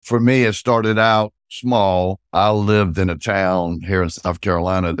for me, it started out small. I lived in a town here in South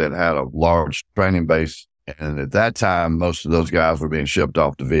Carolina that had a large training base. And at that time, most of those guys were being shipped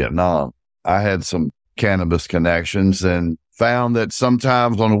off to Vietnam. I had some cannabis connections and found that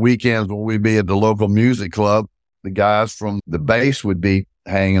sometimes on the weekends when we'd be at the local music club, the guys from the base would be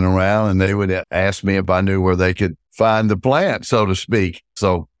hanging around and they would ask me if I knew where they could find the plant, so to speak.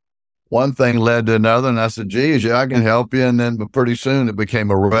 So one thing led to another, and I said, geez, yeah, I can help you. And then but pretty soon it became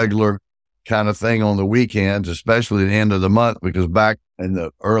a regular kind of thing on the weekends, especially the end of the month, because back in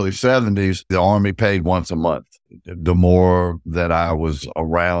the early 70s, the Army paid once a month. The more that I was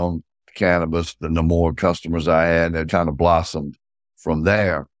around cannabis, then the more customers I had. It kind of blossomed from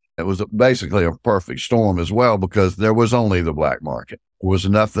there. It was basically a perfect storm as well, because there was only the black market. There was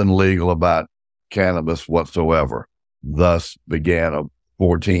nothing legal about cannabis whatsoever. Thus began a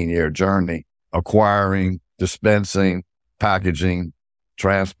 14-year journey, acquiring, dispensing, packaging,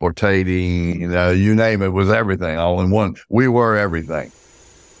 transportating, you name it, was everything all in one. We were everything.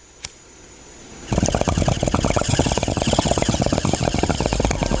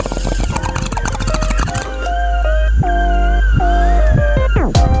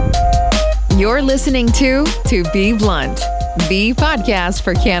 You're listening to Be Blunt, the podcast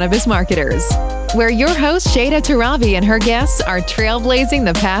for cannabis marketers, where your host Shada Tarabi and her guests are trailblazing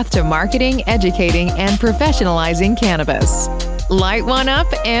the path to marketing, educating, and professionalizing cannabis. Light one up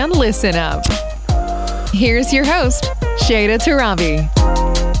and listen up. Here's your host, Shada Tarabi.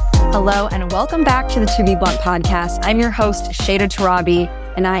 Hello, and welcome back to the To Be Blunt podcast. I'm your host, Shada Tarabi,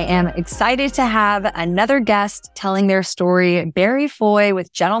 and I am excited to have another guest telling their story, Barry Foy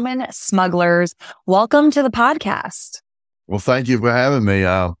with Gentlemen Smugglers. Welcome to the podcast. Well, thank you for having me.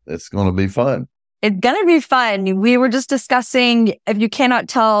 It's going to be fun. It's going to be fun. We were just discussing, if you cannot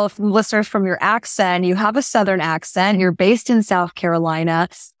tell from listeners from your accent, you have a Southern accent. You're based in South Carolina.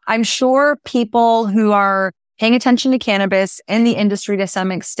 I'm sure people who are paying attention to cannabis in the industry to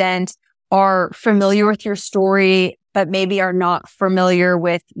some extent are familiar with your story, but maybe are not familiar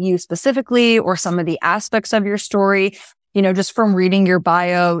with you specifically or some of the aspects of your story. Just from reading your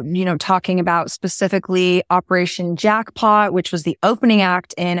bio, talking about specifically Operation Jackpot, which was the opening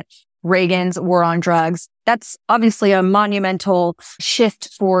act in Reagan's war on drugs. That's obviously a monumental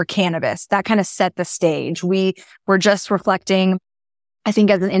shift for cannabis. That kind of set the stage. We were just reflecting, I think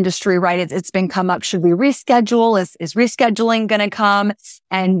as an industry, right? It's been come up. Should we reschedule? Is rescheduling going to come?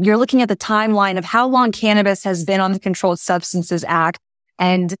 And you're looking at the timeline of how long cannabis has been on the Controlled Substances Act.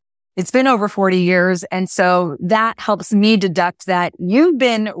 And it's been over 40 years. And so that helps me deduct that you've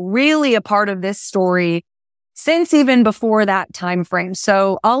been really a part of this story since even before that time frame.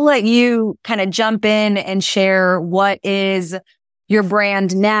 So I'll let you kind of jump in and share what is your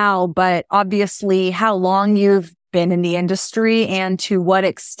brand now, but obviously how long you've been in the industry and to what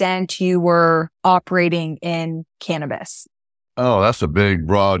extent you were operating in cannabis. Oh, that's a big,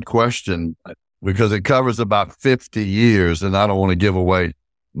 broad question because it covers about 50 years, and I don't want to give away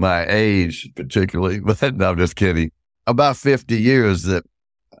my age particularly, but no, I'm just kidding. About 50 years that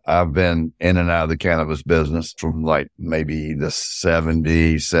I've been in and out of the cannabis business, from like maybe the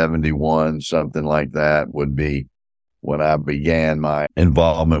 70, 71, something like that would be when I began my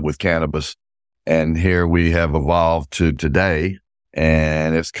involvement with cannabis. And here we have evolved to today,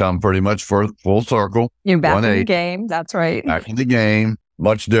 and it's come pretty much for full circle. You're back in the game. That's right. Back in the game,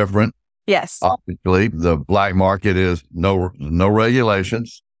 much different. Yes. Obviously, the black market is no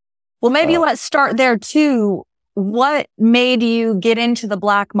regulations. Well, maybe let's start there too. What made you get into the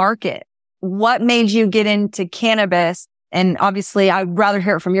black market? What made you get into cannabis? And obviously, I'd rather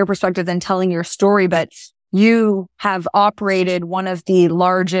hear it from your perspective than telling your story, but you have operated one of the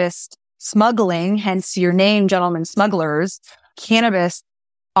largest smuggling, hence your name, Gentlemen Smugglers, cannabis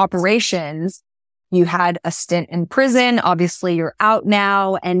operations. You had a stint in prison. Obviously, you're out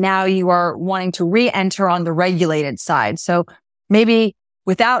now, and now you are wanting to re-enter on the regulated side. So maybe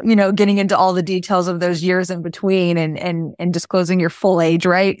without, getting into all the details of those years in between and disclosing your full age,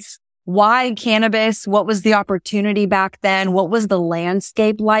 right? Why cannabis? What was the opportunity back then? What was the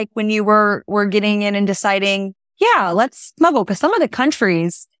landscape like when you were getting in and deciding, yeah, let's smuggle? Because some of the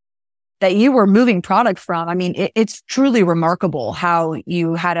countries that you were moving product from, I mean, it's truly remarkable how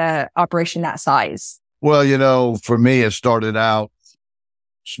you had a operation that size. Well, for me, it started out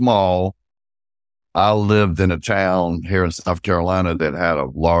small. I lived in a town here in South Carolina that had a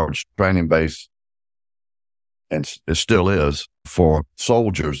large training base, and it still is, for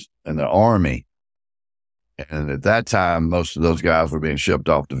soldiers in the Army. And at that time, most of those guys were being shipped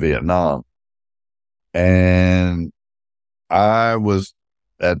off to Vietnam. And I was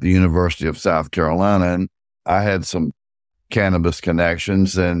at the University of South Carolina, and I had some cannabis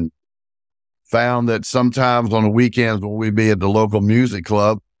connections, and found that sometimes on the weekends when we'd be at the local music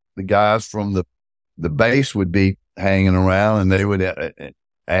club, the guys from the base would be hanging around, and they would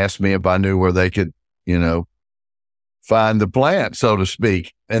ask me if I knew where they could, find the plant, so to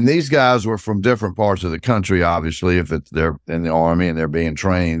speak. And these guys were from different parts of the country, obviously. If they're in the Army and they're being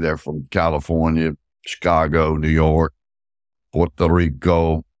trained, they're from California, Chicago, New York, Puerto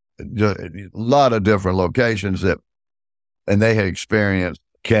Rico, a lot of different locations and they had experienced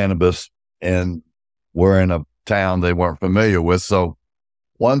cannabis and were in a town they weren't familiar with. So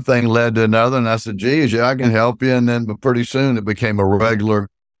one thing led to another, and I said, geez, yeah, I can help you. And then but pretty soon it became a regular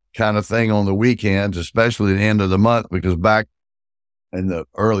kind of thing on the weekends, especially the end of the month, because back in the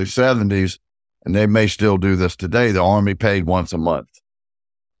early 70s, and they may still do this today, the Army paid once a month.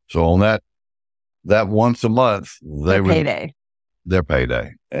 So on that once a month, their payday. Their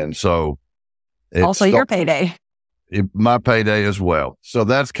payday. And so also your payday. My payday as well. So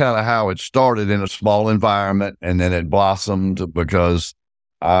that's kind of how it started in a small environment, and then it blossomed because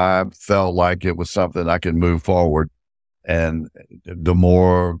I felt like it was something I could move forward. And the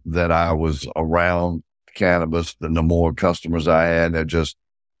more that I was around cannabis, then the more customers I had,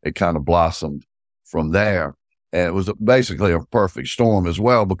 it kind of blossomed from there. And it was basically a perfect storm as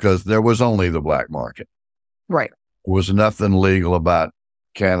well, because there was only the black market. Right. There was nothing legal about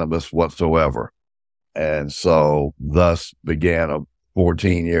cannabis whatsoever. And so thus began a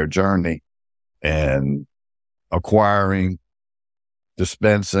 14-year journey and acquiring,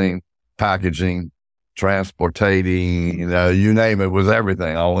 dispensing, packaging, transportating, you name it, was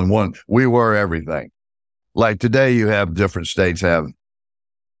everything all in one. We were everything. Like today, you have different states have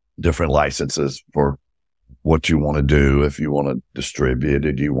different licenses for what you want to do. If you want to distribute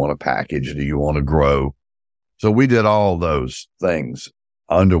it, do you want to package, do you want to grow? So we did all those things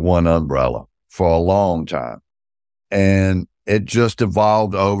under one umbrella for a long time. And it just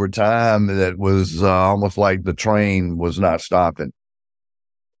evolved over time. That was almost like the train was not stopping.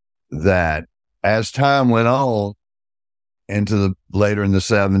 That as time went on into later in the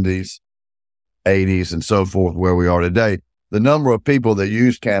 70s, 80s, and so forth, where we are today, the number of people that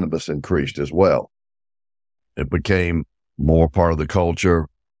use cannabis increased as well. It became more part of the culture.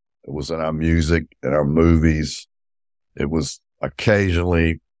 It was in our music, in our movies. It was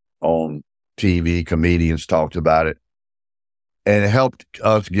occasionally on TV. Comedians talked about it. And it helped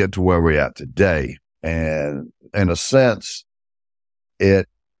us get to where we're at today. And in a sense, it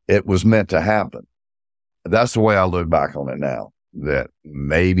was meant to happen. That's the way I look back on it now, that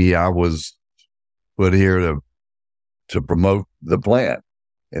maybe I was put here to promote the plant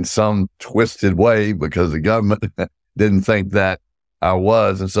in some twisted way, because the government didn't think that I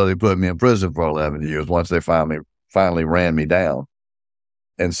was. And so they put me in prison for 11 years once they finally ran me down.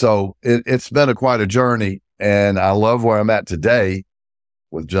 And so it's been quite a journey, and I love where I'm at today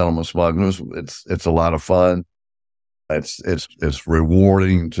with Gentlemen Smugglers. It's a lot of fun. It's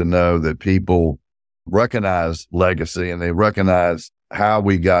rewarding to know that people recognize legacy, and they recognize how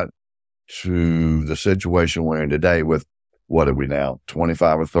we got to the situation we're in today with, what are we now,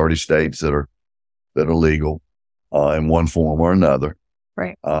 25 or 30 states that are legal in one form or another.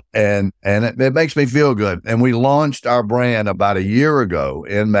 Right. And it makes me feel good. And we launched our brand about a year ago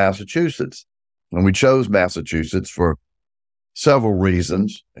in Massachusetts, and we chose Massachusetts for several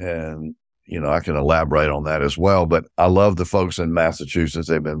reasons. And I can elaborate on that as well, but I love the folks in Massachusetts.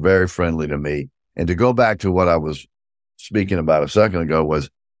 They've been very friendly to me. And to go back to what I was speaking about a second ago, was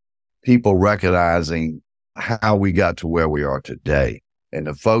people recognizing how we got to where we are today. And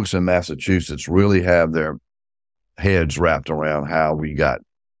the folks in Massachusetts really have their heads wrapped around how we got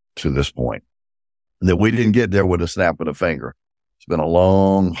to this point, that we didn't get there with a snap of a finger. It's been a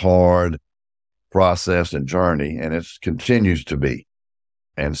long, hard process and journey, and it continues to be.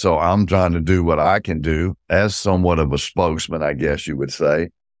 And so I'm trying to do what I can do as somewhat of a spokesman, I guess you would say,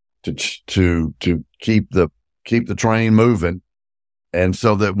 to keep the train moving, and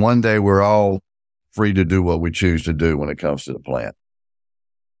so that one day we're all free to do what we choose to do when it comes to the plant.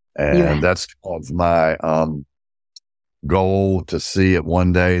 And that's my goal, to see it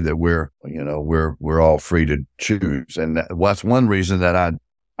one day that we're all free to choose. And that's one reason that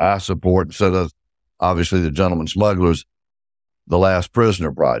I support. So does obviously the Gentlemen Smugglers, the Last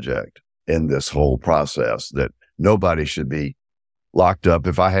Prisoner Project, in this whole process, that nobody should be locked up.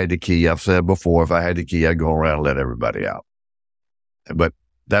 If I had the key, I've said before, if I had the key, I'd go around and let everybody out. But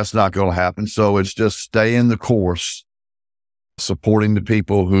that's not going to happen. So it's just staying the course, supporting the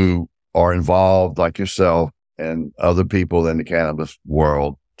people who are involved, like yourself and other people in the cannabis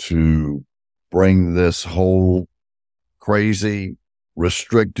world, to bring this whole crazy,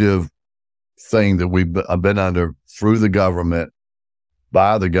 restrictive thing that we've been under through the government,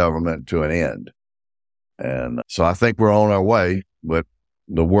 by the government to an end. And so I think we're on our way, but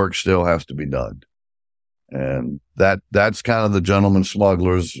the work still has to be done. And that's kind of the gentleman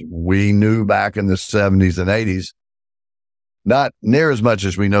smugglers we knew back in the 70s and 80s. Not near as much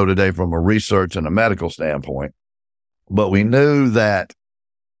as we know today from a research and a medical standpoint, but we knew that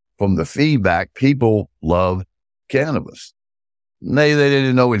from the feedback, people love cannabis. They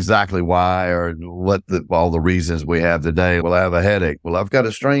didn't know exactly why or what all the reasons we have today. Well, I have a headache. Well, I've got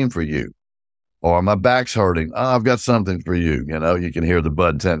a strain for you. Or my back's hurting. Oh, I've got something for you. You know, you can hear the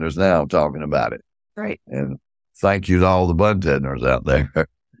bud tenders now talking about it. Right. And thank you to all the bud tenders out there.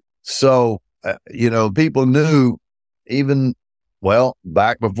 So, people knew even,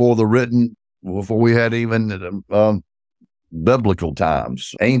 back before before we had even biblical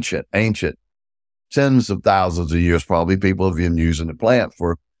times, ancient, tens of thousands of years, probably people have been using the plant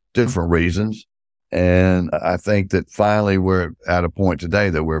for different reasons. And I think that finally we're at a point today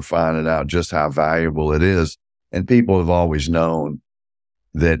that we're finding out just how valuable it is. And people have always known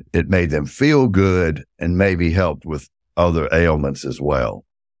that it made them feel good and maybe helped with other ailments as well.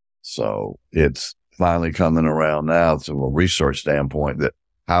 So it's finally coming around now from a research standpoint that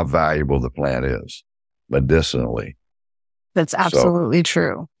how valuable the plant is medicinally. That's absolutely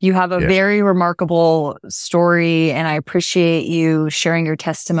true. You have a very remarkable story, and I appreciate you sharing your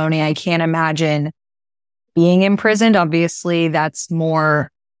testimony. I can't imagine being imprisoned. Obviously, that's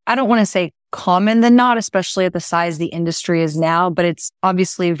more, I don't want to say common than not, especially at the size the industry is now, but it's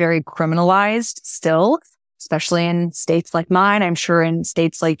obviously very criminalized still, especially in states like mine. I'm sure in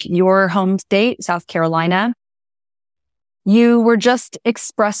states like your home state, South Carolina. You were just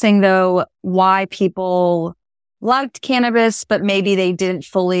expressing, though, why people liked cannabis, but maybe they didn't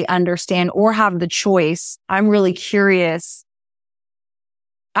fully understand or have the choice. I'm really curious.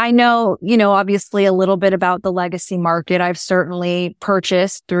 I know, obviously a little bit about the legacy market. I've certainly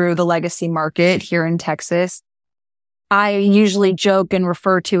purchased through the legacy market here in Texas. I usually joke and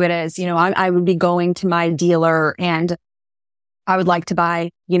refer to it as, I would be going to my dealer and I would like to buy,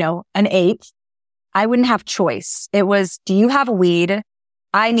 an eighth. I wouldn't have choice. It was, do you have weed?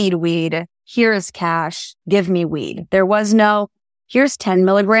 I need weed. Here is cash. Give me weed. There was no, here's 10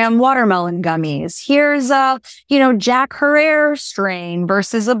 milligram watermelon gummies. Here's Jack Herrera strain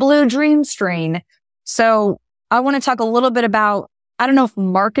versus a Blue Dream strain. So I want to talk a little bit about, I don't know if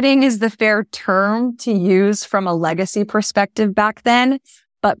marketing is the fair term to use from a legacy perspective back then,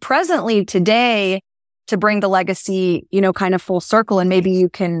 but presently today, to bring the legacy, kind of full circle, and maybe you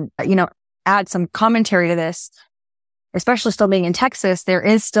can, add some commentary to this, especially still being in Texas, there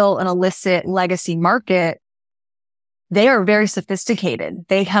is still an illicit legacy market. They are very sophisticated.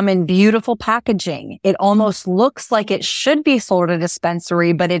 They come in beautiful packaging. It almost looks like it should be sold at a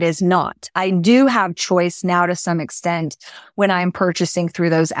dispensary, but it is not. I do have choice now to some extent when I'm purchasing through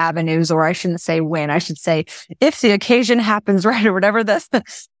those avenues, or I shouldn't say when, I should say if the occasion happens, right, or whatever the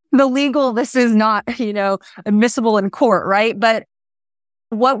legal, this is not, admissible in court, right? But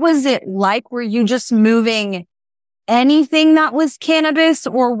what was it like? Were you just moving anything that was cannabis,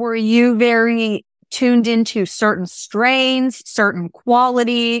 or were you very tuned into certain strains, certain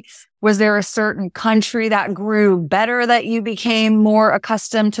quality? Was there a certain country that grew better that you became more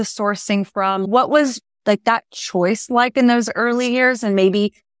accustomed to sourcing from? What was like that choice like in those early years? And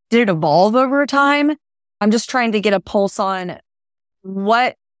maybe did it evolve over time? I'm just trying to get a pulse on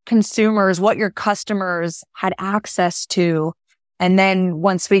what your customers had access to. And then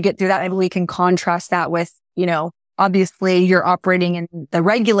once we get through that, maybe we can contrast that with, obviously you're operating in the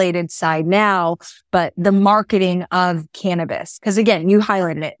regulated side now, but the marketing of cannabis. Because again, you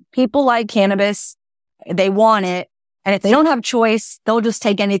highlighted it. People like cannabis. They want it. And if they don't have choice, they'll just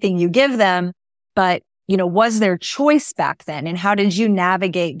take anything you give them. But, was there choice back then? And how did you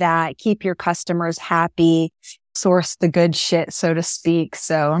navigate that? Keep your customers happy, source the good shit, so to speak.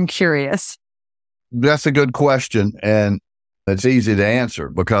 So I'm curious. That's a good question. And it's easy to answer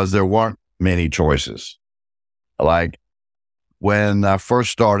because there weren't many choices. Like when I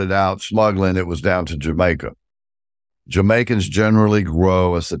first started out smuggling, it was down to Jamaica. Jamaicans generally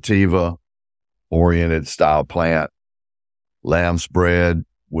grow a sativa-oriented style plant. Lamb's bread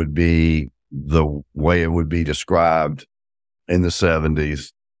would be the way it would be described in the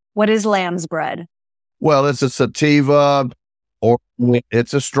 70s. What is lamb's bread? Well, it's a sativa, or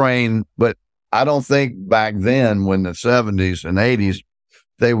it's a strain, but I don't think back then, when the 70s and 80s,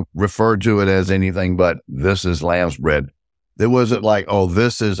 they referred to it as anything but this is lamb's bread. There wasn't like, oh,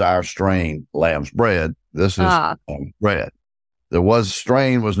 this is our strain, lamb's bread. This is lamb's bread.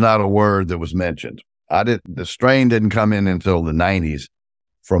 Strain was not a word that was mentioned. The strain didn't come in until the 90s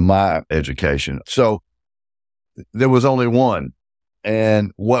from my education. So there was only one.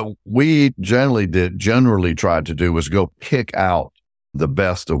 And what we generally tried to do was go pick out the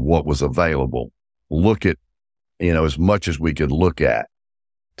best of what was available. Look at, as much as we could look at.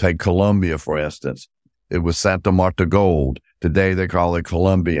 Take Colombia, for instance. It was Santa Marta Gold. Today they call it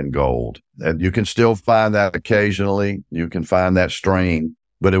Colombian Gold. And you can still find that occasionally. You can find that strain,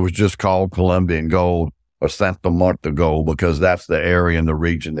 but it was just called Colombian Gold or Santa Marta Gold because that's the area and the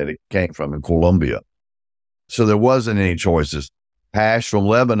region that it came from in Colombia. So there wasn't any choices. Hash from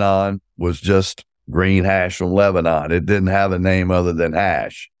Lebanon was just green hash from Lebanon. It didn't have a name other than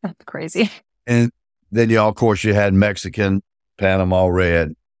hash. That's crazy. And then of course you had Mexican, Panama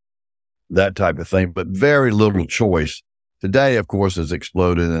Red, that type of thing, but very little choice. Today, of course, has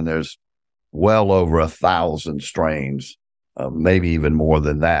exploded and there's well over 1,000 strains, maybe even more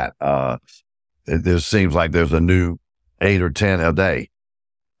than that. It just seems like there's a new 8 or 10 a day,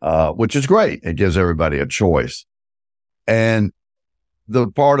 which is great. It gives everybody a choice. And the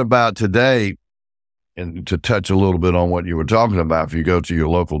part about today, and to touch a little bit on what you were talking about, if you go to your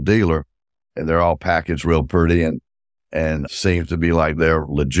local dealer and they're all packaged real pretty and seems to be like they're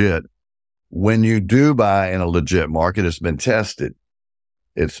legit. When you do buy in a legit market, it's been tested.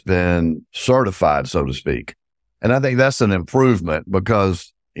 It's been certified, so to speak. And I think that's an improvement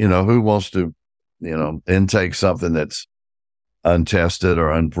because, who wants to, intake something that's untested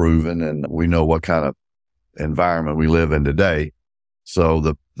or unproven? And we know what kind of environment we live in today.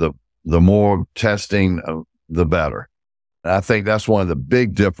 So the more testing, the better. And I think that's one of the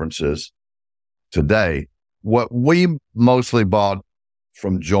big differences today. What we mostly bought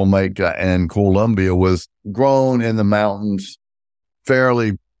from Jamaica and Colombia was grown in the mountains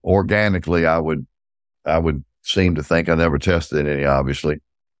fairly organically. I would seem to think. I never tested any, obviously.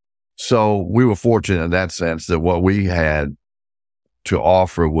 So we were fortunate in that sense that what we had to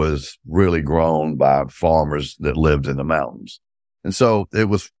offer was really grown by farmers that lived in the mountains. And so it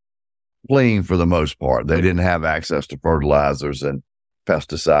was clean for the most part. They didn't have access to fertilizers and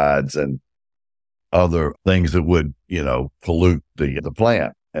pesticides and other things that would, pollute the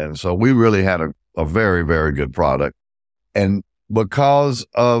plant. And so we really had a very, very good product. And because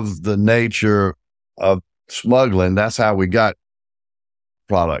of the nature of smuggling, that's how we got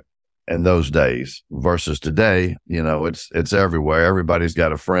product in those days versus today. It's everywhere. Everybody's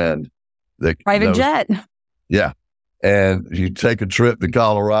got a friend that private jet. Yeah. And you take a trip to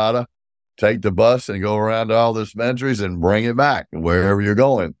Colorado, take the bus and go around to all the dispensaries and bring it back wherever you're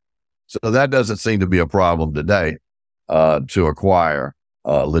going. So that doesn't seem to be a problem today to acquire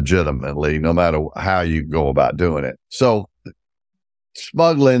legitimately, no matter how you go about doing it. So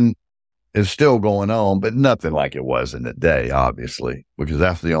smuggling is still going on, but nothing like it was in the day, obviously, because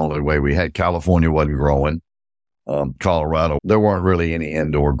that's the only way we had. California wasn't growing. Colorado, there weren't really any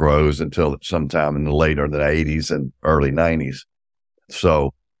indoor grows until sometime in the later the 80s and early 90s.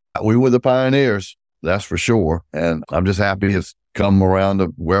 So we were the pioneers, that's for sure. And I'm just happy it's come around to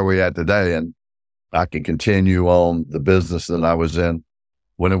where we're at today. And I can continue on the business that I was in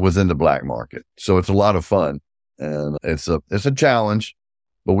when it was in the black market. So it's a lot of fun and it's a challenge,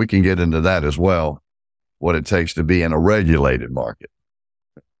 but we can get into that as well, what it takes to be in a regulated market.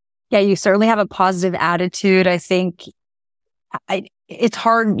 Yeah, you certainly have a positive attitude. I think it's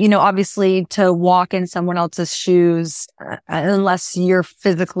hard, obviously to walk in someone else's shoes unless you're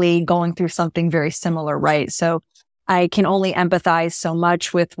physically going through something very similar, right? So I can only empathize so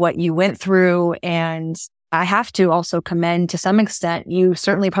much with what you went through. And I have to also commend to some extent, you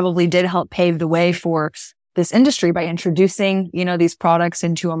certainly probably did help pave the way for this industry by introducing, these products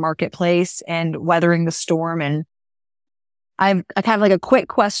into a marketplace and weathering the storm. And I have like a quick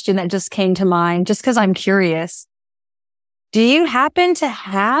question that just came to mind just because I'm curious. Do you happen to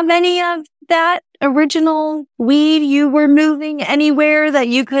have any of that original weed you were moving anywhere that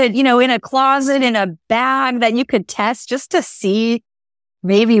you could, in a closet, in a bag that you could test just to see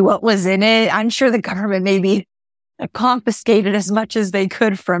maybe what was in it? I'm sure the government maybe confiscated as much as they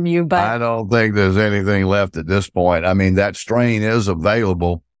could from you, but I don't think there's anything left at this point. I mean, that strain is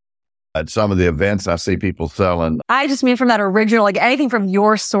available at some of the events. I see people selling. I just mean from that original, like anything from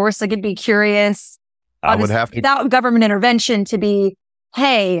your source. Like, I'd be curious. I would have to, without government intervention, to be,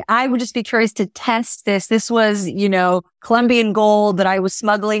 hey, I would just be curious to test this. This was, Colombian gold that I was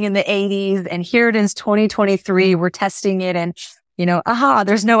smuggling in the 80s. And here it is 2023. We're testing it. And,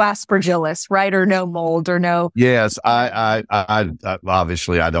 there's no aspergillus, right? Or no mold or no. Yes. I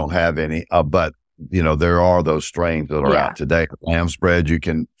obviously I don't have any, but there are those strains that are out today. Lamb's bread you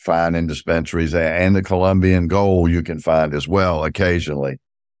can find in dispensaries, and the Colombian gold you can find as well occasionally.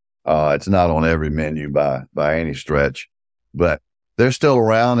 It's not on every menu by any stretch, but they're still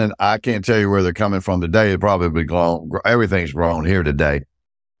around, and I can't tell you where they're coming from today. It probably grown. Everything's grown here today,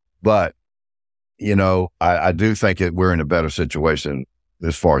 but I do think that we're in a better situation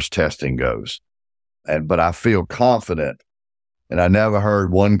as far as testing goes, but I feel confident, and I never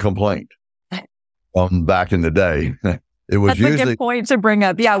heard one complaint from back in the day. It was That's a good point to bring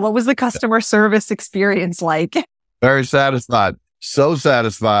up. Yeah, what was the customer service experience like? Very satisfied, so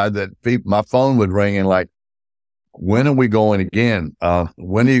satisfied that my phone would ring and like, when are we going again?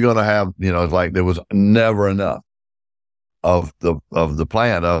 When are you going to have, it's like there was never enough of the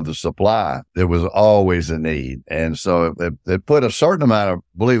plant, of the supply. There was always a need. And so it put a certain amount of,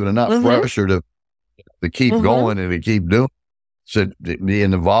 believe it or not, pressure to keep going and to keep doing, so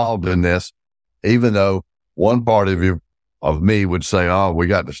being involved in this, even though one part of me would say, oh, we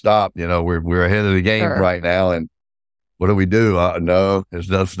got to stop. We're ahead of the game right now. And what do we do? No, there's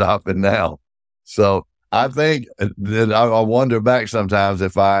no stopping now. So I think that I wonder back sometimes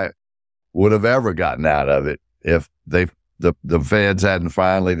if I would have ever gotten out of it if the feds hadn't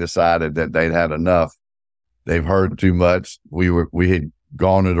finally decided that they'd had enough. They've heard too much. We had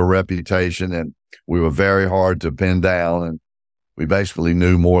garnered a reputation, and we were very hard to pin down, and we basically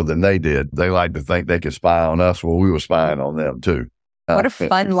knew more than they did. They like to think they could spy on us. Well, we were spying on them too. What a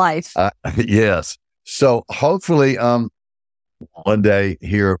fun life. Yes. So hopefully, one day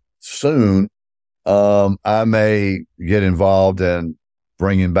here soon, I may get involved in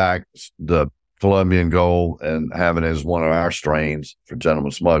bringing back the Colombian gold and having it as one of our strains for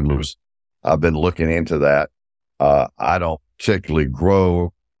Gentlemen Smugglers. I've been looking into that. I don't particularly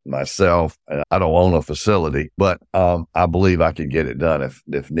grow myself, and I don't own a facility, but I believe I could get it done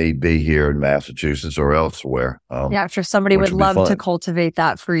if need be here in Massachusetts or elsewhere. I'm sure somebody would love to cultivate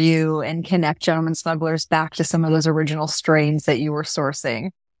that for you and connect Gentlemen Smugglers back to some of those original strains that you were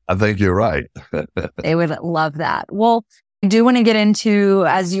sourcing. I think you're right. They would love that. Well, I do want to get into,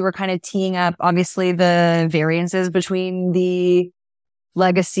 as you were kind of teeing up, obviously the variances between the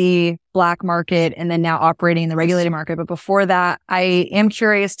legacy black market and then now operating in the regulated market. But before that, I am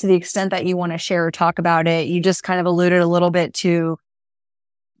curious, to the extent that you want to share or talk about it. You just kind of alluded a little bit to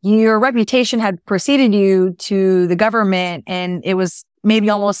your reputation had preceded you to the government, and it was maybe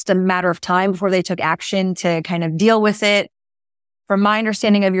almost a matter of time before they took action to kind of deal with it. From my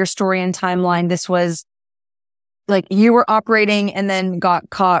understanding of your story and timeline, this was like you were operating and then got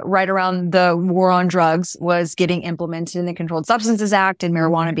caught right around the war on drugs was getting implemented in the Controlled Substances Act and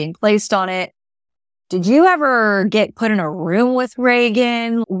marijuana being placed on it. Did you ever get put in a room with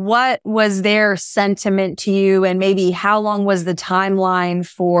Reagan? What was their sentiment to you? And maybe how long was the timeline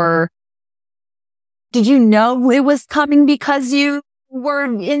for, did you know it was coming because you were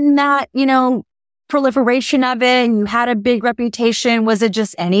in that, proliferation of it and you had a big reputation? Was it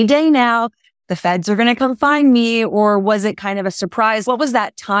just any day now, the feds are going to come find me? Or was it kind of a surprise? What was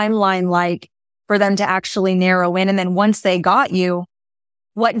that timeline like for them to actually narrow in? And then once they got you,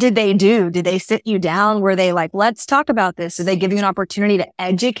 what did they do? Did they sit you down? Were they like, let's talk about this? Did they give you an opportunity to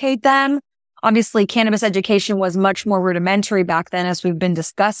educate them? Obviously, cannabis education was much more rudimentary back then, as we've been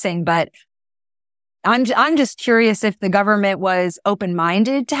discussing, but I'm just curious if the government was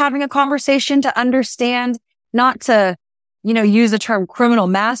open-minded to having a conversation to understand, not to, use the term criminal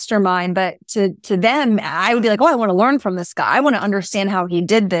mastermind, but to them, I would be like, oh, I want to learn from this guy. I want to understand how he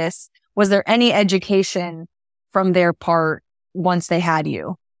did this. Was there any education from their part once they had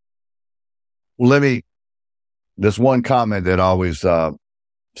you? There's one comment that always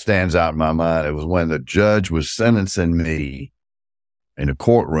stands out in my mind. It was when the judge was sentencing me in a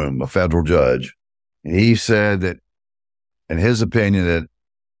courtroom, a federal judge. And he said that, in his opinion, that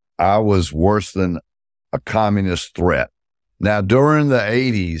I was worse than a communist threat. Now, during the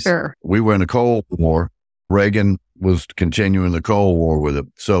 80s, we were in the Cold War. Reagan was continuing the Cold War with the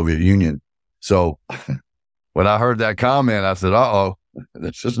Soviet Union. So when I heard that comment, I said, uh-oh,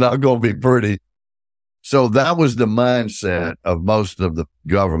 this is not going to be pretty. So that was the mindset of most of the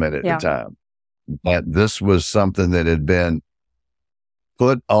government at the time. That this was something that had been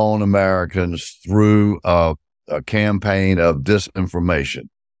put on Americans through a campaign of disinformation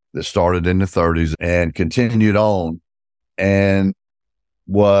that started in the 30s and continued on, and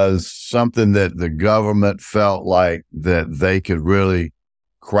was something that the government felt like that they could really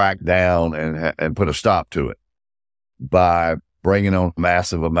crack down and put a stop to it by bringing on a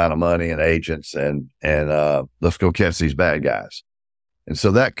massive amount of money and agents and let's go catch these bad guys. And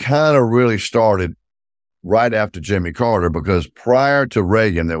so that kind of really started right after Jimmy Carter, because prior to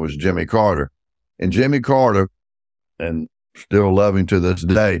Reagan, there was Jimmy Carter. And Jimmy Carter, and still love him to this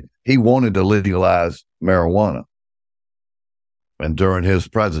day, he wanted to legalize marijuana. And during his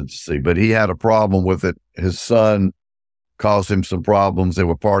presidency, but he had a problem with it. His son caused him some problems. They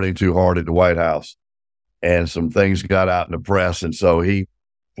were partying too hard at the White House, and some things got out in the press. And so he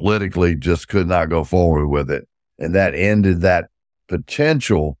politically just could not go forward with it. And that ended that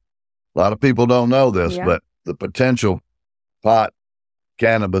potential. A lot of people don't know this, but the potential pot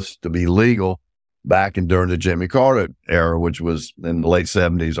cannabis to be legal back and during the Jimmy Carter era, which was in the late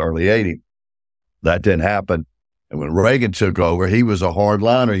 70s, early 80s. That didn't happen. And when Reagan took over, he was a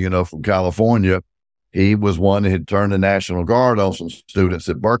hardliner, from California. He was one that had turned the National Guard on some students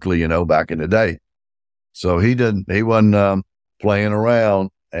at Berkeley, back in the day. So he wasn't playing around,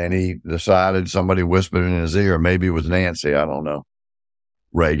 and he decided, somebody whispered in his ear, maybe it was Nancy, I don't know,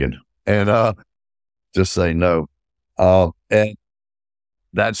 Reagan, and just say no. And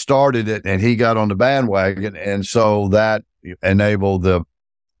that started it, and he got on the bandwagon. And so that enabled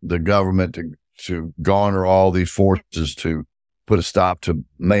the government to garner all these forces to put a stop to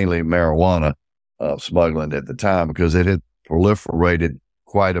mainly marijuana smuggling at the time, because it had proliferated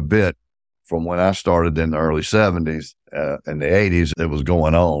quite a bit from when I started in the early 70s. In the 80s, it was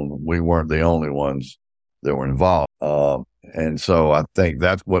going on. We weren't the only ones that were involved. And so I think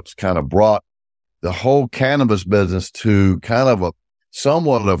that's what's kind of brought the whole cannabis business to kind of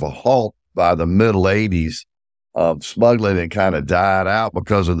somewhat of a halt by the middle 80s. Smuggling had kind of died out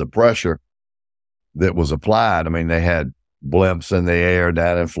because of the pressure that was applied. I mean, they had blimps in the air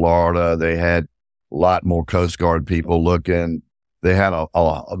down in Florida. They had a lot more Coast Guard people looking. They had a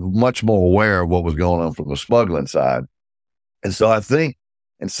much more aware of what was going on from the smuggling side. And so I think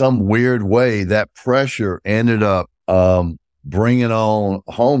in some weird way, that pressure ended up bringing on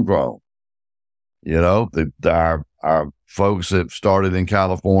homegrown. Our folks that started in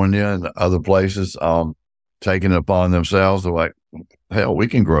California and other places, taking it upon themselves. They're like, hell, we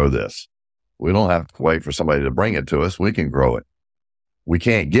can grow this. We don't have to wait for somebody to bring it to us. We can grow it. We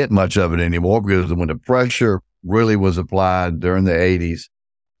can't get much of it anymore, because when the pressure really was applied during the 80s,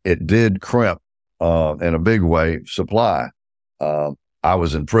 it did crimp in a big way supply. I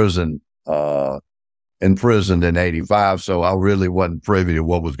was imprisoned in 85, so I really wasn't privy to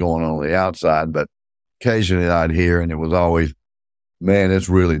what was going on the outside, but occasionally I'd hear, and it was always, man, it's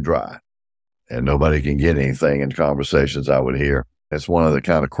really dry, and nobody can get anything in conversations I would hear. It's one of the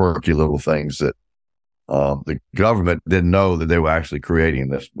kind of quirky little things that the government didn't know that they were actually creating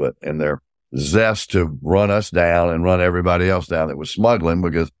this, but in their zest to run us down and run everybody else down that was smuggling,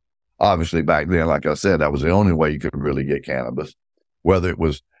 because obviously back then, like I said, that was the only way you could really get cannabis, whether it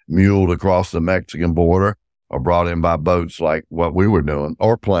was muled across the Mexican border or brought in by boats like what we were doing,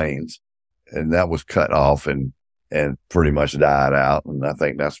 or planes. And that was cut off and pretty much died out. And I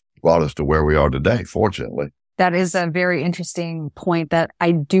think that's brought us to where we are today, fortunately. That is a very interesting point that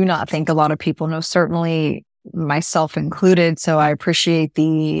I do not think a lot of people know, certainly myself included. So I appreciate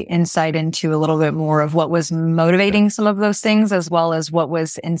the insight into a little bit more of what was motivating some of those things, as well as what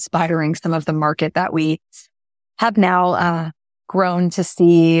was inspiring some of the market that we have now grown to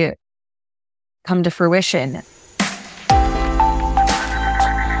see come to fruition.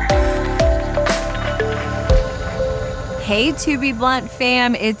 Hey, To Be Blunt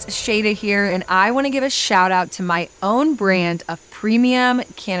fam, it's Shada here, and I want to give a shout out to my own brand of premium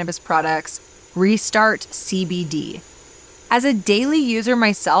cannabis products, Restart CBD. As a daily user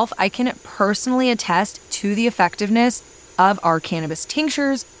myself, I can personally attest to the effectiveness of our cannabis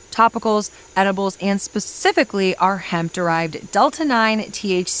tinctures, topicals, edibles, and specifically our hemp-derived Delta-9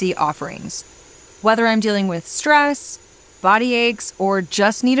 THC offerings. Whether I'm dealing with stress, body aches, or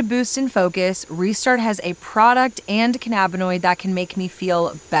just need a boost in focus, Restart has a product and cannabinoid that can make me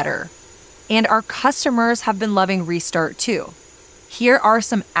feel better. And our customers have been loving Restart too. Here are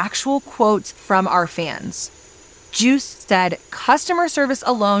some actual quotes from our fans. Juice said, "Customer service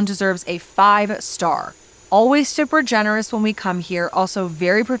alone deserves a 5-star. Always super generous when we come here, also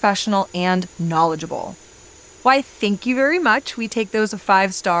very professional and knowledgeable." Why, thank you very much. We take those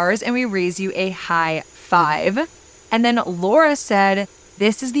 5 stars and we raise you a high 5. And then Laura said,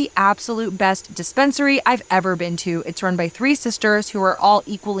 "This is the absolute best dispensary I've ever been to. It's run by 3 sisters who are all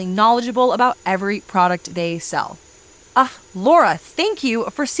equally knowledgeable about every product they sell." Laura, thank you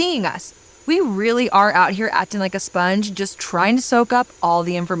for seeing us. We really are out here acting like a sponge, just trying to soak up all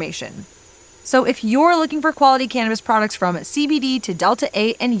the information. So if you're looking for quality cannabis products from CBD to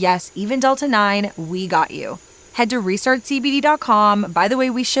Delta-8 and yes, even Delta-9, we got you. Head to restartcbd.com. By the way,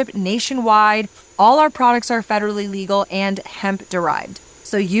 we ship nationwide. All our products are federally legal and hemp derived.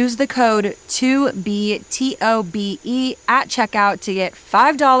 So use the code 2BTOBE at checkout to get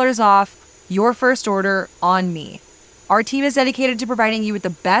 $5 off your first order on me. Our team is dedicated to providing you with the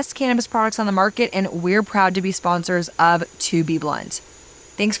best cannabis products on the market, and we're proud to be sponsors of To Be Blunt.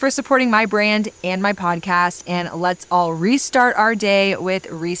 Thanks for supporting my brand and my podcast, and let's all restart our day with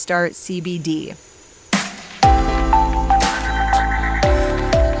Restart CBD.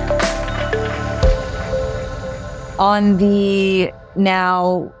 On the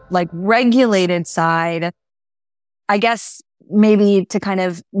now regulated side, I guess maybe to kind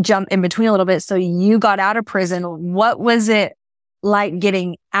of jump in between a little bit. So you got out of prison. What was it like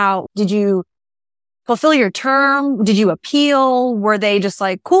getting out? Did you fulfill your term? Did you appeal? Were they just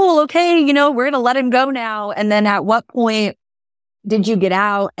like, cool, okay, we're going to let him go now? And then at what point did you get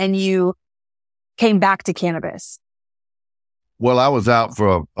out and you came back to cannabis? Well, I was out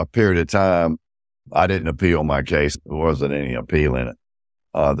for a period of time. I didn't appeal my case. There wasn't any appeal in it.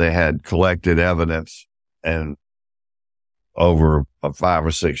 They had collected evidence and over a 5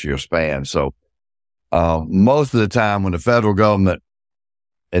 or 6 year span. So most of the time when the federal government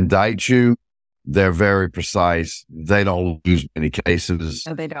indicts you, they're very precise. They don't lose many cases.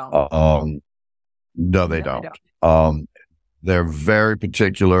 No, they don't. No, they don't. They're very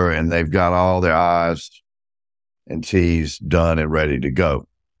particular, and they've got all their I's and T's done and ready to go.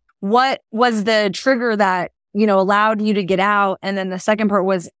 What was the trigger that, allowed you to get out? And then the second part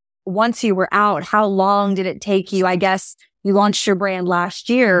was, once you were out, how long did it take you? I guess you launched your brand last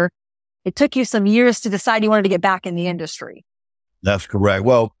year. It took you some years to decide you wanted to get back in the industry. That's correct.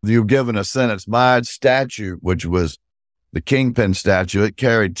 Well, you've given a sentence. My statute, which was the Kingpin statute, it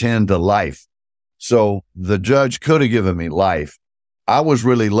carried 10 to life. So the judge could have given me life. I was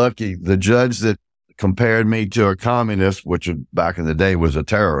really lucky. The judge that compared me to a communist, which back in the day was a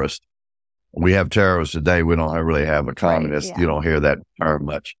terrorist. We have terrorists today. We don't really have a communist. Right, yeah. You don't hear that term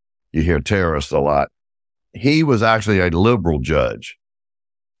much. You hear terrorists a lot. He was actually a liberal judge.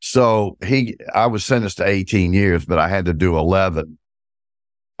 So I was sentenced to 18 years, but I had to do 11.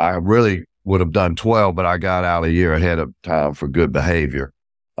 I really would have done 12, but I got out a year ahead of time for good behavior.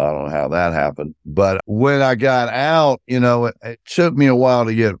 I don't know how that happened. But when I got out, it took me a while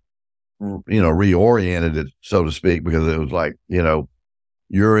to get, reoriented, so to speak, because it was like,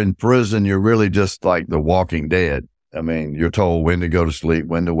 you're in prison. You're really just like the Walking Dead. I mean, you're told when to go to sleep,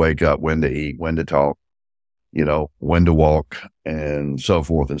 when to wake up, when to eat, when to talk, when to walk, and so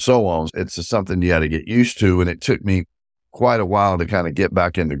forth and so on. It's something you got to get used to. And it took me quite a while to kind of get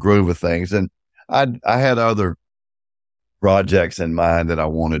back in the groove of things. And I had other projects in mind that I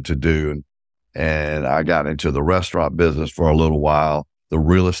wanted to do. And I got into the restaurant business for a little while, the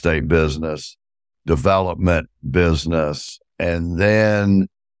real estate business, development business. And then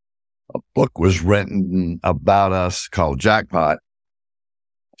a book was written about us called Jackpot.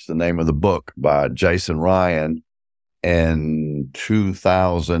 It's the name of the book, by Jason Ryan, in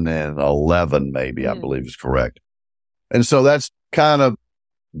 2011, maybe, I believe is correct. And so that's kind of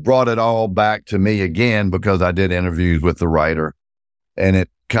brought it all back to me again, because I did interviews with the writer, and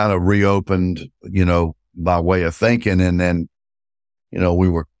it kind of reopened, my way of thinking. And then, we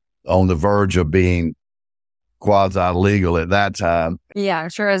were on the verge of being quasi-legal at that time. Yeah, I'm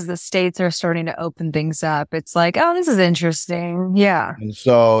sure as the states are starting to open things up, it's like, oh, this is interesting. Yeah. And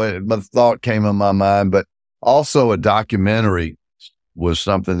so the thought came in my mind, but also a documentary was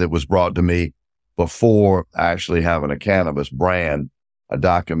something that was brought to me before actually having a cannabis brand, a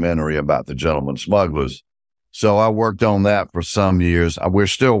documentary about the gentlemen smugglers. So I worked on that for some years. We're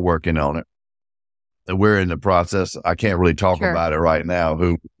still working on it. We're in the process. I can't really talk about it right now,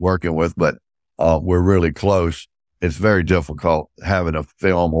 who we're working with, but we're really close. It's very difficult having a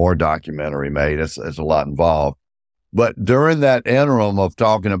film or documentary made. It's a lot involved. But during that interim of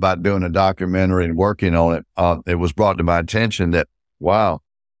talking about doing a documentary and working on it, it was brought to my attention that, wow,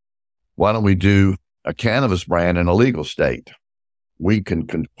 why don't we do a cannabis brand in a legal state? We can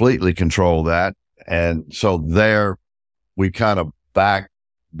completely control that. And so there we kind of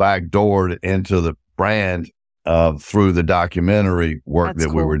backdoored into the brand through the documentary work that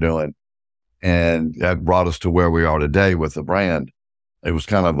we were doing. And that brought us to where we are today with the brand. It was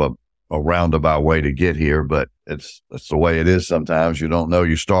kind of a roundabout way to get here, but it's the way it is sometimes. You don't know.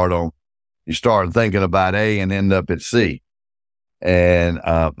 You start thinking about A and end up at C. And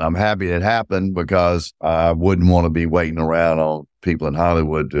I'm happy it happened, because I wouldn't want to be waiting around on people in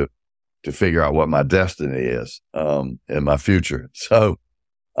Hollywood to figure out what my destiny is in my future. So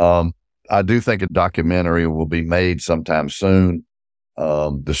I do think a documentary will be made sometime soon.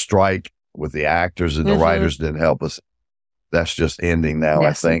 The strike with the actors and the writers didn't help us. That's just ending now,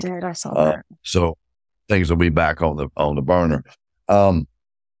 yes, I think. It did. I saw that. So things will be back on the burner. So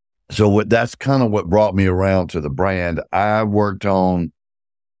that's kind of what brought me around to the brand. I worked on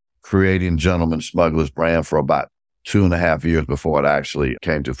creating Gentlemen Smugglers brand for about 2.5 years before it actually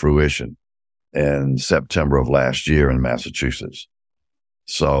came to fruition in September of last year in Massachusetts.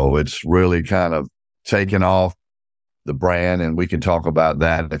 So it's really kind of taken off the brand, and we can talk about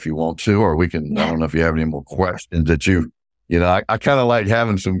that if you want to, or we can, I don't know if you have any more questions that I kind of like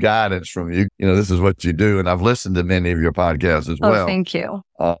having some guidance from you. This is what you do. And I've listened to many of your podcasts as well. Oh, thank you.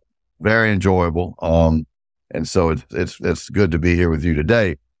 Very enjoyable. And so it's good to be here with you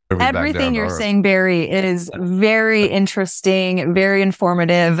today. Everything you're saying, Barry, is very interesting, very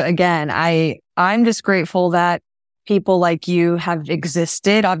informative. Again, I'm just grateful that people like you have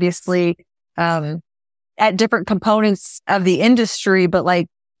existed, obviously, at different components of the industry, but like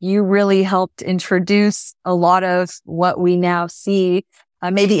you really helped introduce a lot of what we now see,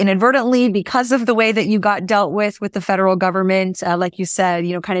 maybe inadvertently because of the way that you got dealt with the federal government. Like you said,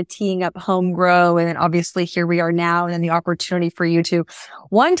 kind of teeing up home grow. And then obviously here we are now, and then the opportunity for you to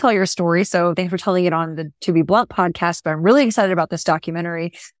tell your story. So thanks for telling it on the To Be Blunt podcast, but I'm really excited about this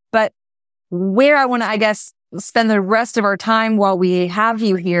documentary. But where I want to, I guess, spend the rest of our time while we have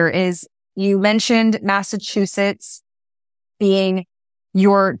you here is you mentioned Massachusetts being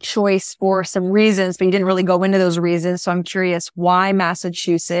your choice for some reasons, but you didn't really go into those reasons. So I'm curious, why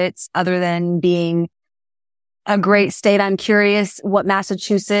Massachusetts, other than being a great state? I'm curious what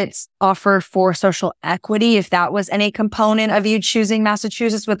Massachusetts offered for social equity, if that was any component of you choosing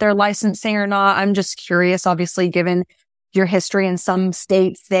Massachusetts with their licensing or not. I'm just curious, obviously, given your history in some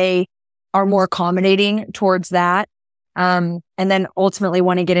states, they are more accommodating towards that. And then ultimately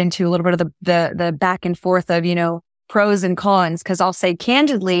want to get into a little bit of the back and forth of, pros and cons. Cause I'll say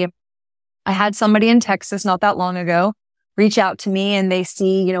candidly, I had somebody in Texas not that long ago reach out to me, and they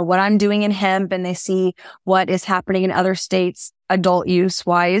see, what I'm doing in hemp, and they see what is happening in other states adult use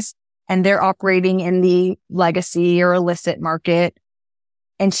wise, and they're operating in the legacy or illicit market.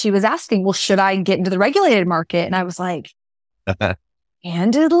 And she was asking, well, should I get into the regulated market? And I was like,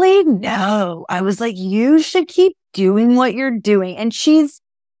 candidly, no. I was like, you should keep doing what you're doing. And she's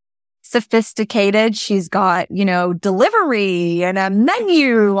sophisticated. She's got, delivery and a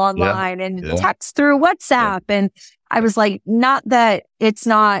menu online and text through WhatsApp. And I was like, not that it's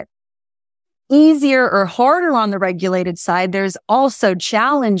not easier or harder on the regulated side. There's also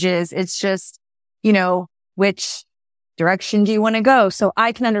challenges. It's just, which direction do you want to go? So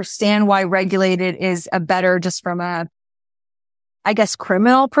I can understand why regulated is a better, just from a, I guess,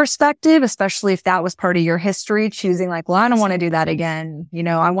 criminal perspective, especially if that was part of your history, choosing like, well, I don't want to do that again.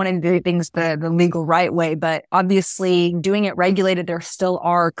 I want to do things the legal right way. But obviously doing it regulated, there still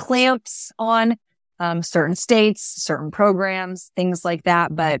are clamps on certain states, certain programs, things like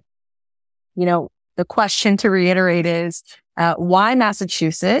that. But, the question to reiterate is, why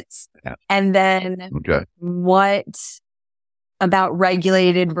Massachusetts? Yeah. And then what about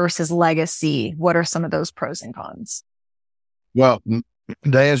regulated versus legacy? What are some of those pros and cons? Well,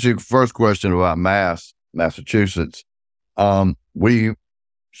 to answer your first question about Massachusetts, we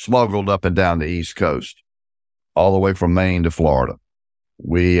smuggled up and down the East Coast, all the way from Maine to Florida.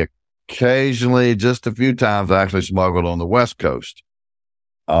 We occasionally, just a few times, actually smuggled on the West Coast.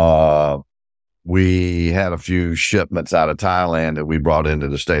 We had a few shipments out of Thailand that we brought into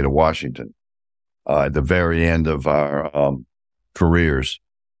the state of Washington at the very end of our careers.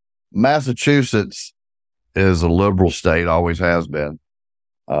 Massachusetts is a liberal state, always has been.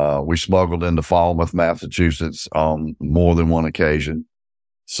 We smuggled into Falmouth, Massachusetts on more than one occasion.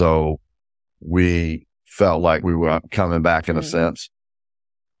 So we felt like we were coming back in a sense.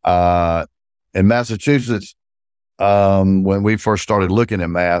 In Massachusetts, when we first started looking at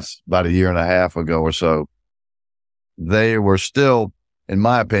Mass about a year and a half ago or so, they were still, in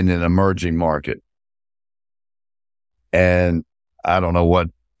my opinion, an emerging market. And I don't know what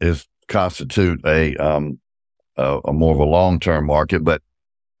constitute a more of a long-term market, but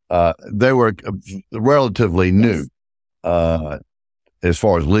they were relatively new as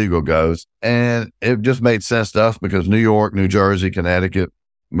far as legal goes. And it just made sense to us because New York, New Jersey, Connecticut,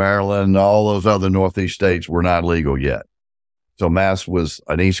 Maryland, all those other Northeast states were not legal yet. So Mass was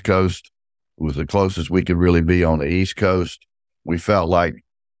an East Coast. It was the closest we could really be on the East Coast. We felt like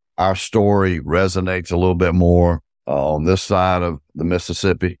our story resonates a little bit more on this side of the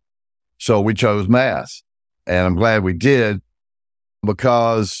Mississippi. So we chose Mass. And I'm glad we did,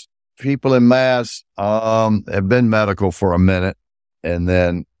 because people in Mass have been medical for a minute, and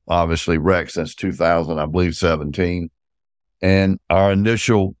then obviously rec since 2000, I believe 17. And our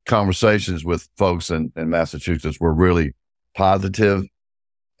initial conversations with folks in Massachusetts were really positive,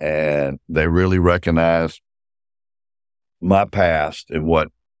 and they really recognized my past and what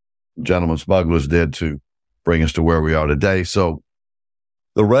Gentlemen Smugglers did to bring us to where we are today. So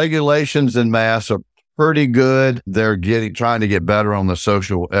the regulations in Mass are pretty good. They're trying to get better on the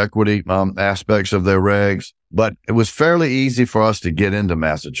social equity aspects of their regs, but it was fairly easy for us to get into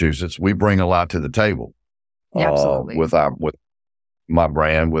Massachusetts. We bring a lot to the table. Yeah, absolutely. With my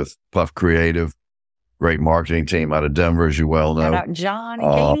brand, with Puff Creative, great marketing team out of Denver, as you well know. Shout out John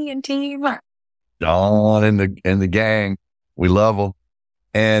and Katie and team. John and the gang, we love them.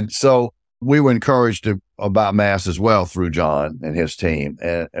 And so we were encouraged about mass as well through John and his team,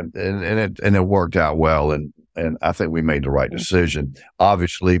 and it worked out well. And I think we made the right decision.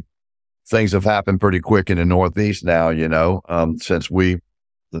 Obviously, things have happened pretty quick in the Northeast now, since we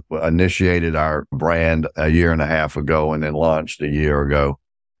initiated our brand a year and a half ago and then launched a year ago.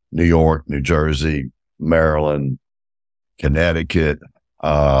 New York, New Jersey, Maryland, Connecticut,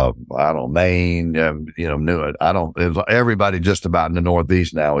 Maine, everybody just about in the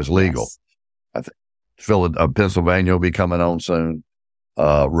Northeast now is legal. Yes. I think Pennsylvania will be coming on soon,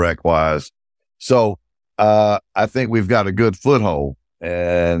 rec wise. So, I think we've got a good foothold,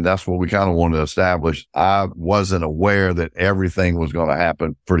 and that's what we kind of want to establish. I wasn't aware that everything was going to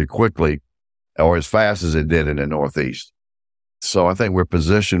happen pretty quickly or as fast as it did in the Northeast. So I think we're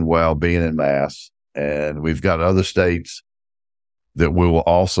positioned well being in Mass, and we've got other states that we will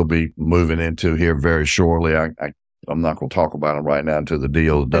also be moving into here very shortly. I'm not going to talk about them right now until the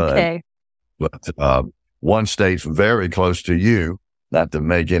deal's done. Okay. But one state's very close to you, not to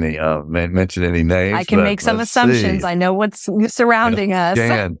make any mention any names. I can make some assumptions. I know what's surrounding us.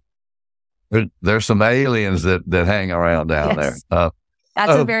 There's some aliens that hang around down there.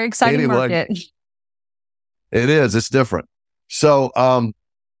 That's a very exciting market. It is. It's different. So,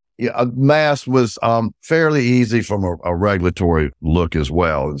 Mass was fairly easy from a regulatory look as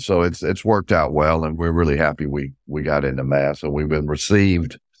well, and so it's worked out well, and we're really happy we got into Mass, and we've been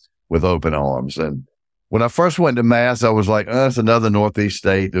received with open arms. And when I first went to Mass, I was like, it's another Northeast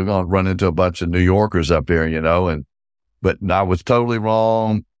state. They're going to run into a bunch of New Yorkers up here, but I was totally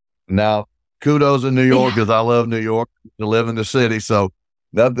wrong. Now, kudos to New York, because I love New York, to live in the city. So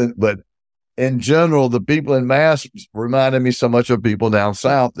nothing, but in general, the people in Mass reminded me so much of people down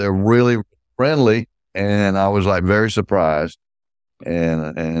south. They're really friendly, and I was like very surprised.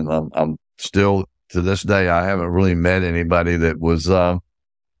 And I'm still, to this day, I haven't really met anybody that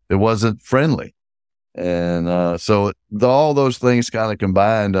wasn't friendly. And so all those things kind of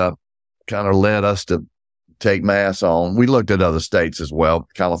combined kind of led us to take Mass on. We looked at other states as well.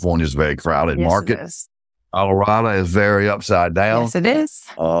 California is a very crowded market. It is. Colorado is very upside down. Yes, it is.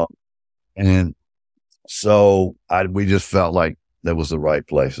 And so we just felt like that was the right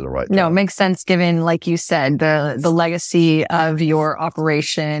place at the right time. No, it makes sense given, like you said, the legacy of your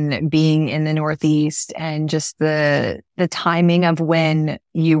operation being in the Northeast and just the timing of when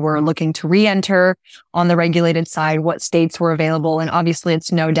you were looking to re-enter on the regulated side, what states were available. And obviously,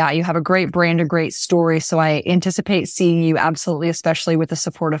 it's no doubt you have a great brand, a great story. So I anticipate seeing you absolutely, especially with the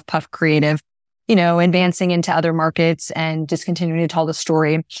support of Puff Creative, advancing into other markets and just continuing to tell the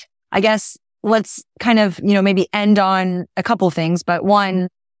story. I guess let's kind of, maybe end on a couple of things. But one,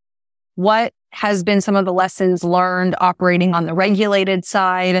 what has been some of the lessons learned operating on the regulated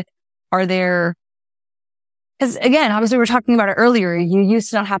side? Are there, because again, obviously we were talking about it earlier, you used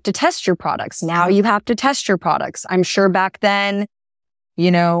to not have to test your products. Now you have to test your products. I'm sure back then,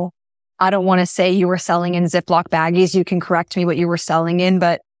 I don't want to say you were selling in Ziploc baggies. You can correct me what you were selling in,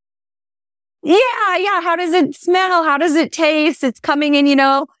 but yeah. How does it smell? How does it taste? It's coming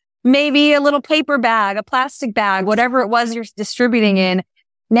in, maybe a little paper bag, a plastic bag, whatever it was you're distributing in.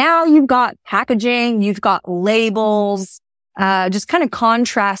 Now you've got packaging, you've got labels, just kind of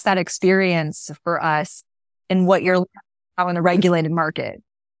contrast that experience for us and what you're out in the regulated market.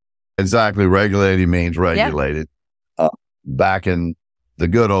 Exactly. Regulated means regulated. Back in the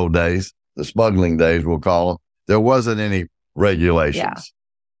good old days, the smuggling days, we'll call them, there wasn't any regulations.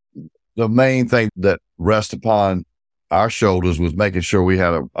 Yeah. The main thing that rests upon our shoulders was making sure we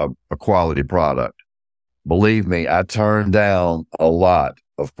had a quality product. Believe me, I turned down a lot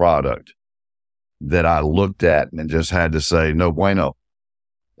of product that I looked at and just had to say, no bueno.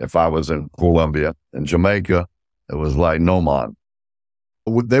 If I was in Colombia and Jamaica, it was like, no man.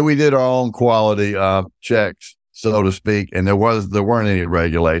 Then we did our own quality checks, so to speak, and there weren't any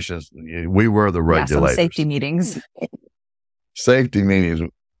regulations. We were the regulators. Some safety meetings. Safety meetings.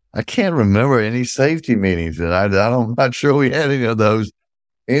 I can't remember any safety meetings, and I'm not sure we had any of those.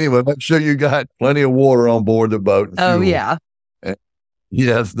 Anyway, make sure you got plenty of water on board the boat. Oh, yeah. And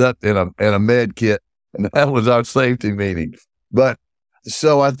yes, that and a med kit, and that was our safety meeting. But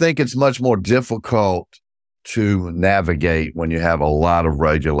so I think it's much more difficult to navigate when you have a lot of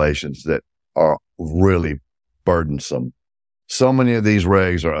regulations that are really burdensome. So many of these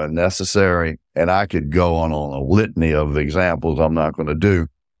regs are unnecessary, and I could go on a litany of examples I'm not going to do,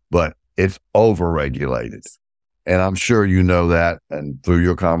 but it's overregulated. And I'm sure you know that, and through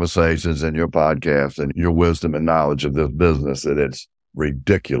your conversations and your podcasts and your wisdom and knowledge of this business, that it's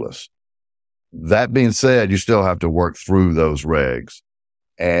ridiculous. That being said, you still have to work through those regs,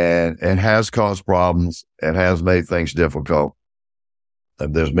 and it has caused problems. It has made things difficult.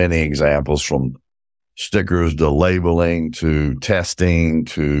 And there's many examples, from stickers to labeling to testing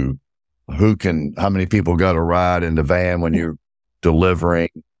to how many people got a ride in the van when you're delivering.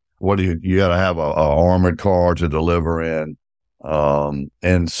 What do you got to have a armored car to deliver in,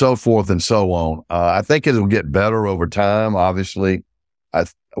 and so forth and so on. I think it'll get better over time. Obviously,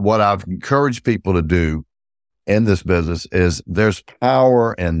 what I've encouraged people to do in this business is there's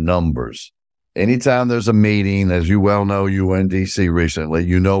power in numbers. Anytime there's a meeting, as you well know, you were in DC recently,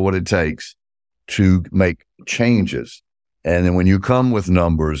 you know what it takes to make changes. And then when you come with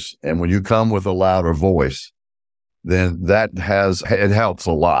numbers and when you come with a louder voice, then it helps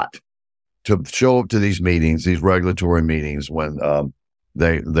a lot to show up to these meetings, these regulatory meetings, when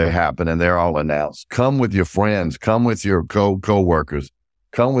they happen and they're all announced. Come with your friends, come with your co-workers,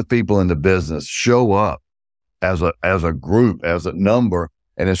 come with people in the business, show up as a group, as a number.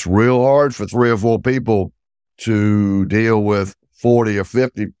 And it's real hard for 3 or 4 people to deal with 40 or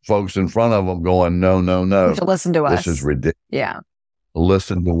 50 folks in front of them going, no. To listen to us. This is ridiculous. Yeah.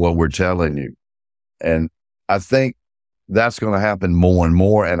 Listen to what we're telling you. And I think that's going to happen more and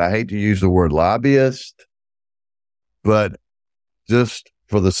more. And I hate to use the word lobbyist, but just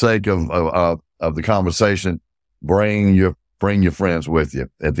for the sake of the conversation, bring your friends with you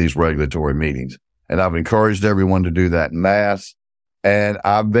at these regulatory meetings. And I've encouraged everyone to do that en masse. And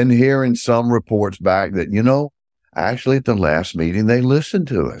I've been hearing some reports back that, actually at the last meeting, they listened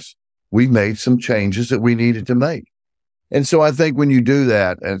to us. We made some changes that we needed to make. And so I think when you do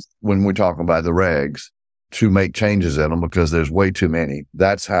that, and when we're talking about the regs, to make changes in them, because there's way too many,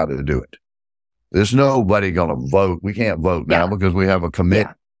 that's how to do it. There's nobody going to vote. We can't vote now because we have a committee.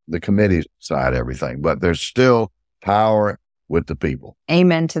 Yeah. The committees decide everything, but there's still power with the people.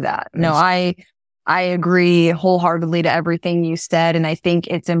 Amen to that. No, I agree wholeheartedly to everything you said. And I think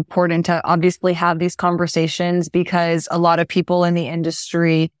it's important to obviously have these conversations, because a lot of people in the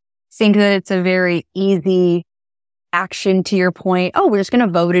industry think that it's a very easy action, to your point. Oh, we're just going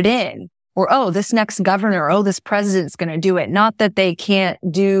to vote it in. Or, oh, this next governor, this president's going to do it. Not that they can't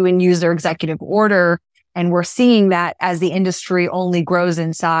do and use their executive order. And we're seeing that as the industry only grows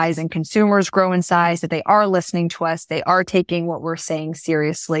in size and consumers grow in size, that they are listening to us. They are taking what we're saying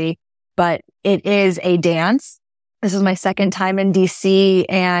seriously. But it is a dance. This is my second time in DC,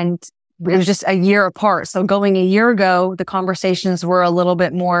 and it was just a year apart. So going a year ago, the conversations were a little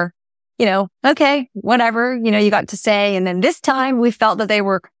bit more, okay, whatever, you got to say. And then this time we felt that they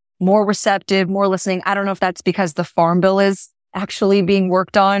were more receptive, more listening. I don't know if that's because the Farm Bill is actually being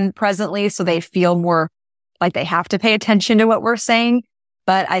worked on presently, so they feel more like they have to pay attention to what we're saying.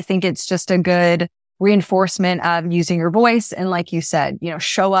 But I think it's just a good reinforcement of using your voice. And like you said,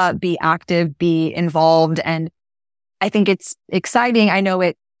 show up, be active, be involved. And I think it's exciting. I know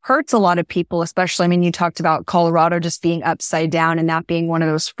it hurts a lot of people, especially, you talked about Colorado just being upside down and that being one of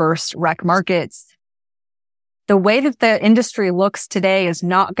those first rec markets. The way that the industry looks today is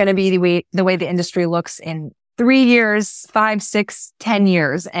not going to be the way the industry looks in 3 years, 5, 6, 10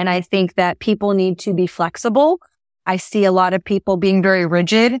 years. And I think that people need to be flexible. I see a lot of people being very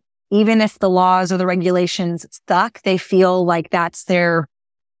rigid. Even if the laws or the regulations stuck, they feel like that's their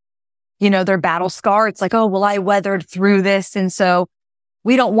battle scar. It's like, oh, well, I weathered through this. And so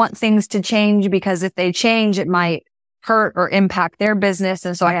we don't want things to change, because if they change, it might hurt or impact their business.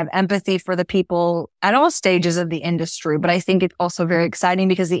 And so I have empathy for the people at all stages of the industry. But I think it's also very exciting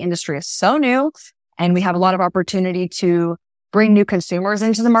because the industry is so new and we have a lot of opportunity to bring new consumers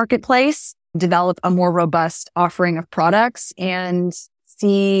into the marketplace, develop a more robust offering of products, and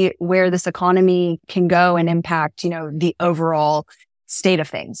see where this economy can go and impact, the overall state of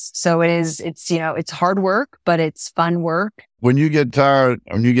things. So it's hard work, but it's fun work. When you get tired,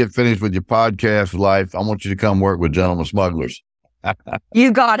 when you get finished with your podcast life, I want you to come work with Gentlemen Smugglers.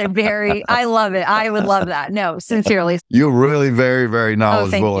 You got it, Barry. I love it. I would love that. No, sincerely. You're really very, very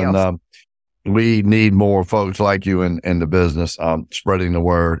knowledgeable. Thank you. And we need more folks like you in the business, spreading the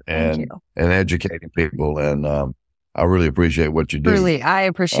word and educating people. And I really appreciate what you do. Truly, I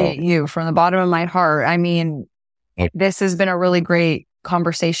appreciate you from the bottom of my heart. This has been a really great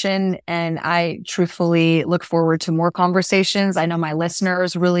conversation, and I truthfully look forward to more conversations. I know my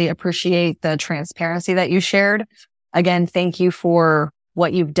listeners really appreciate the transparency that you shared. Again, thank you for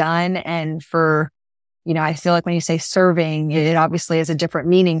what you've done and for I feel like when you say serving, it obviously has a different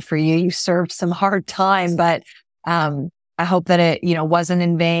meaning for you. You served some hard time, but I hope that it, wasn't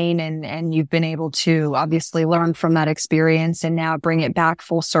in vain and you've been able to obviously learn from that experience and now bring it back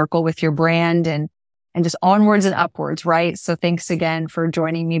full circle with your brand and just onwards and upwards, right? So thanks again for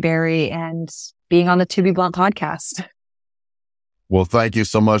joining me, Barry, and being on the To Be Blunt podcast. Well, thank you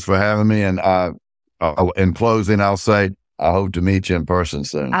so much for having me. And in closing, I'll say, I hope to meet you in person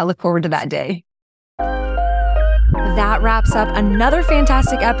soon. I look forward to that day. That wraps up another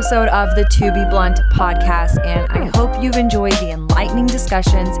fantastic episode of the To Be Blunt podcast, and I hope you've enjoyed the enlightening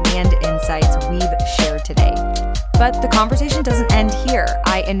discussions and insights we've shared today. But the conversation doesn't end here.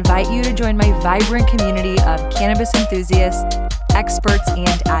 I invite you to join my vibrant community of cannabis enthusiasts, experts,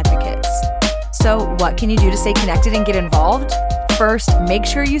 and advocates. So what can you do to stay connected and get involved? First, make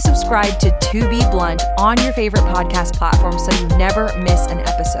sure you subscribe to Be Blunt on your favorite podcast platform so you never miss an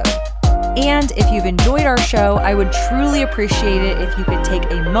episode. And if you've enjoyed our show, I would truly appreciate it if you could take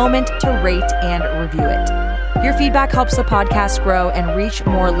a moment to rate and review it. Your feedback helps the podcast grow and reach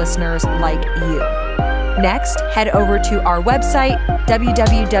more listeners like you. Next, head over to our website,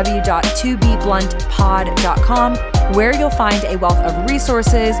 www.tobebluntpod.com, where you'll find a wealth of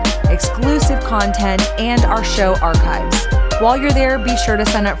resources, exclusive content, and our show archives. While you're there, be sure to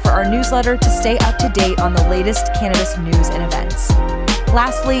sign up for our newsletter to stay up to date on the latest cannabis news and events.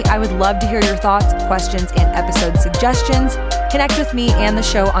 Lastly, I would love to hear your thoughts, questions, and episode suggestions. Connect with me and the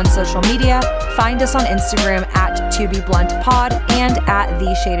show on social media. Find us on Instagram at ToBeBluntPod and at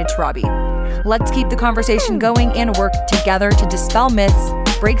TheShadedTarabi. Let's keep the conversation going and work together to dispel myths,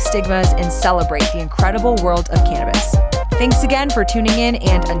 break stigmas, and celebrate the incredible world of cannabis. Thanks again for tuning in,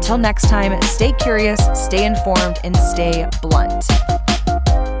 and until next time, stay curious, stay informed, and stay blunt.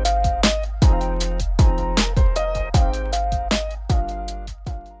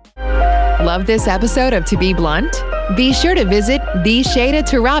 Love this episode of To Be Blunt? Be sure to visit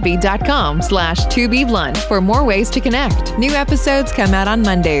theshadedtarabi.com/tobeblunt for more ways to connect. New episodes come out on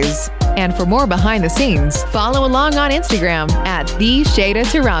Mondays. And for more behind the scenes, follow along on Instagram at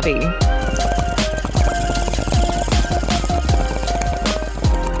theshadedtarabi.